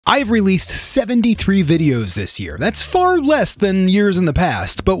I've released 73 videos this year. That's far less than years in the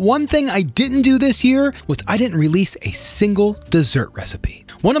past, but one thing I didn't do this year was I didn't release a single dessert recipe.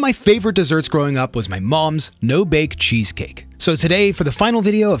 One of my favorite desserts growing up was my mom's no-bake cheesecake. So today, for the final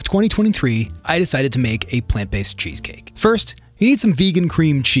video of 2023, I decided to make a plant-based cheesecake. First, you need some vegan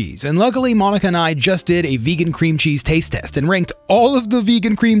cream cheese, and luckily Monica and I just did a vegan cream cheese taste test and ranked all of the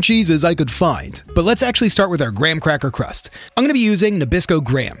vegan cream cheeses I could find. But let's actually start with our graham cracker crust. I'm going to be using Nabisco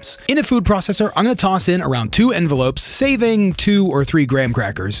grams. In a food processor, I'm going to toss in around 2 envelopes, saving 2 or 3 graham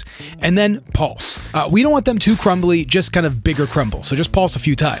crackers, and then pulse. We don't want them too crumbly, just kind of bigger crumble, so just pulse a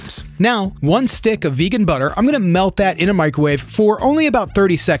few times. Now, 1 stick of vegan butter, I'm going to melt that in a microwave for only about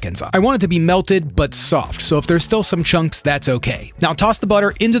 30 seconds. I want it to be melted but soft, so if there's still some chunks, that's okay. Now toss the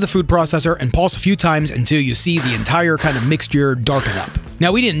butter into the food processor and pulse a few times until you see the entire kind of mixture darken up.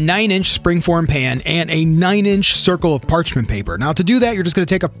 Now we need a 9-inch springform pan and a 9-inch circle of parchment paper. Now to do that, you're just going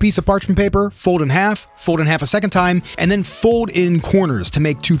to take a piece of parchment paper, fold in half a second time, and then fold in corners to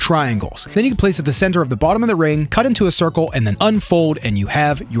make 2 triangles. Then you can place at the center of the bottom of the ring, cut into a circle, and then unfold, and you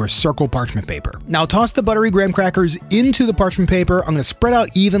have your circle parchment paper. Now toss the buttery graham crackers into the parchment paper. I'm going to spread out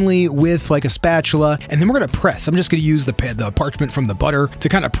evenly with like a spatula, and then we're going to press. I'm just going to use the parchment from the butter to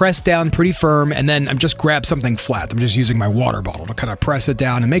kind of press down pretty firm, and then I'm just grab something flat. I'm just using my water bottle to kind of press it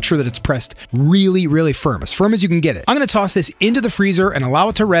down and make sure that it's pressed really, really firm as you can get it. I'm going to toss this into the freezer and allow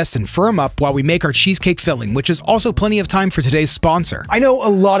it to rest and firm up while we make our cheesecake filling, which is also plenty of time for today's sponsor. I know a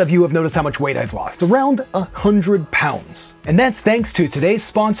lot of you have noticed how much weight I've lost, around 100 pounds. And that's thanks to today's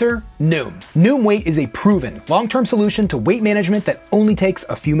sponsor, Noom. Noom Weight is a proven, long-term solution to weight management that only takes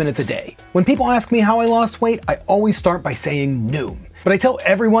a few minutes a day. When people ask me how I lost weight, I always start by saying Noom. But I tell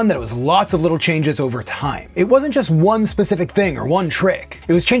everyone that it was lots of little changes over time. It wasn't just one specific thing or one trick.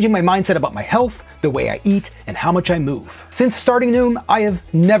 It was changing my mindset about my health, the way I eat, and how much I move. Since starting Noom, I have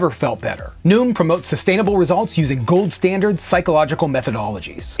never felt better. Noom promotes sustainable results using gold standard psychological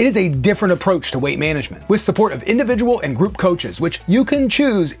methodologies. It is a different approach to weight management, with support of individual and group coaches, which you can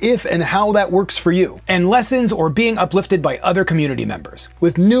choose if and how that works for you, and lessons or being uplifted by other community members.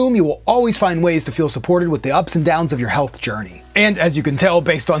 With Noom, you will always find ways to feel supported with the ups and downs of your health journey. And as you can tell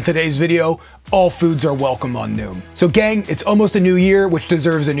based on today's video, all foods are welcome on Noom. So gang, it's almost a new year, which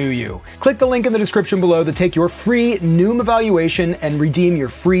deserves a new you. Click the link in the description below to take your free Noom evaluation and redeem your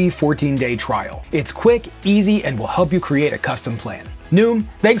free 14-day trial. It's quick, easy, and will help you create a custom plan. Noom,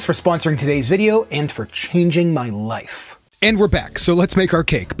 thanks for sponsoring today's video and for changing my life. And we're back, so let's make our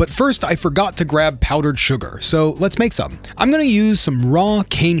cake. But first, I forgot to grab powdered sugar, so let's make some. I'm gonna use some raw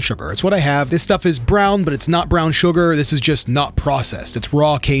cane sugar. It's what I have. This stuff is brown, but it's not brown sugar. This is just not processed. It's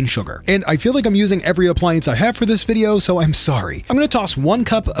raw cane sugar. And I feel like I'm using every appliance I have for this video, so I'm sorry. I'm gonna toss 1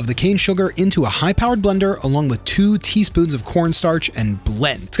 cup of the cane sugar into a high-powered blender along with 2 teaspoons of cornstarch and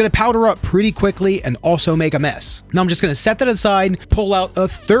blend. It's gonna powder up pretty quickly and also make a mess. Now I'm just gonna set that aside, pull out a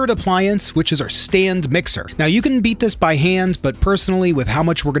 3rd appliance, which is our stand mixer. Now you can beat this by hand, but personally, with how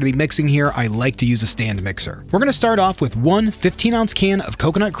much we're going to be mixing here, I like to use a stand mixer. We're going to start off with 1 15-ounce can of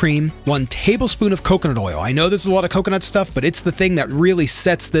coconut cream, 1 tablespoon of coconut oil. I know this is a lot of coconut stuff, but it's the thing that really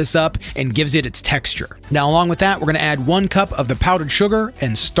sets this up and gives it its texture. Now, along with that, we're going to add 1 cup of the powdered sugar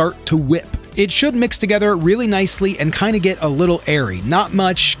and start to whip. It should mix together really nicely and kind of get a little airy. Not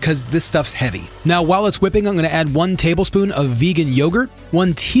much, because this stuff's heavy. Now, while it's whipping, I'm going to add 1 tablespoon of vegan yogurt,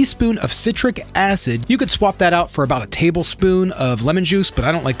 1 teaspoon of citric acid. You could swap that out for about a tablespoon of lemon juice, but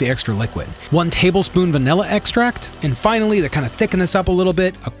I don't like the extra liquid. 1 tablespoon vanilla extract, and finally, to kind of thicken this up a little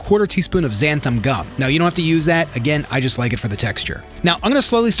bit, a 1/4 teaspoon of xanthan gum. Now, you don't have to use that. Again, I just like it for the texture. Now, I'm going to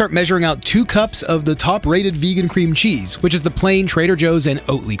slowly start measuring out 2 cups of the top-rated vegan cream cheese, which is the plain Trader Joe's and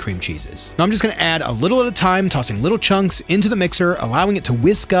Oatly cream cheeses. Now, I'm just going to add a little at a time, tossing little chunks into the mixer, allowing it to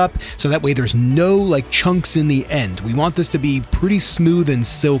whisk up so that way there's no like chunks in the end. We want this to be pretty smooth and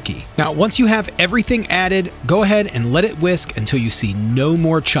silky. Now, once you have everything added, go ahead and let it whisk until you see no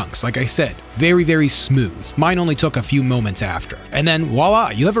more chunks. Like I said, very, very smooth. Mine only took a few moments after. And then voila,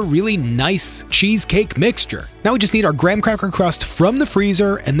 you have a really nice cheesecake mixture. Now we just need our graham cracker crust from the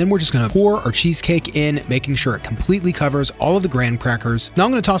freezer, and then we're just gonna pour our cheesecake in, making sure it completely covers all of the graham crackers. Now I'm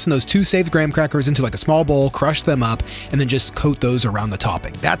gonna toss in those 2 saved graham crackers into like a small bowl, crush them up, and then just coat those around the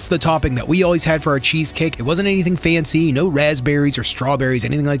topping. That's the topping that we always had for our cheesecake. It wasn't anything fancy, no raspberries or strawberries,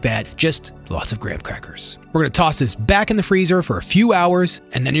 anything like that, just lots of graham crackers. We're gonna toss this back in the freezer for a few hours,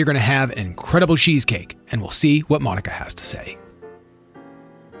 and then you're gonna have an incredible cheesecake, and we'll see what Monica has to say.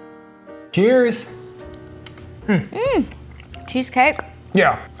 Cheers. Cheesecake.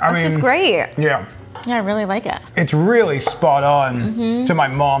 Yeah, I mean, this is great. Yeah, Yeah, I really like it. It's really spot on to my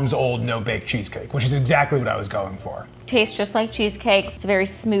mom's old no-bake cheesecake, which is exactly what I was going for. Tastes just like cheesecake. It's a very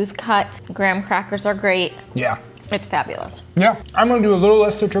smooth cut. Graham crackers are great. Yeah. It's fabulous. Yeah, I'm gonna do a little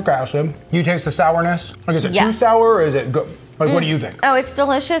less citric acid. You taste the sourness? Like, is it too Yes. sour or is it good? Like, what do you think? Oh, it's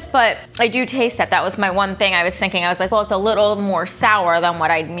delicious, but I do taste that. That was my one thing I was thinking. I was like, well, it's a little more sour than what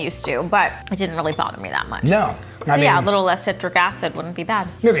I'm used to, but it didn't really bother me that much. No. So yeah, a little less citric acid wouldn't be bad.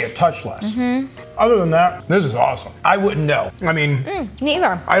 Maybe a touch less. Other than that, this is awesome. I wouldn't know. I mean,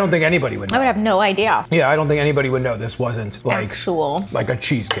 Neither. I don't think anybody would know. I would have no idea. Yeah, I don't think anybody would know this wasn't like Actual. like a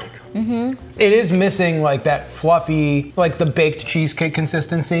cheesecake. It is missing like that fluffy, like the baked cheesecake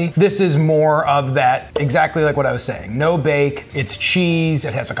consistency. This is more of that, exactly like what I was saying. No bake, it's cheese,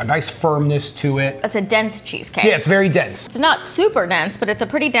 it has like a nice firmness to it. It's a dense cheesecake. Yeah, it's very dense. It's not super dense, but it's a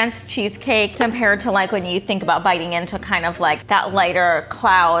pretty dense cheesecake compared to like when you think about biting into kind of like that lighter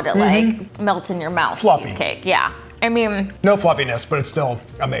cloud, like melt in your mouth Fluffy. cheesecake. Yeah. I mean, No fluffiness, but it's still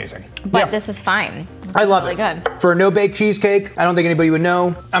amazing. but Yeah. this is fine. This I is love really it. good. For a no-bake cheesecake, I don't think anybody would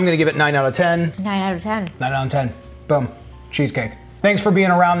know. I'm gonna give it 9 out of 10. 9 out of 10. 9 out of 10. Boom. Cheesecake. Thanks for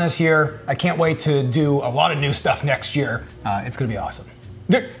being around this year. I can't wait to do a lot of new stuff next year. It's gonna be awesome.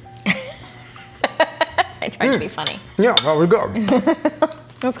 I tried to be funny. Yeah, that was good.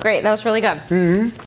 That was great. That was really good.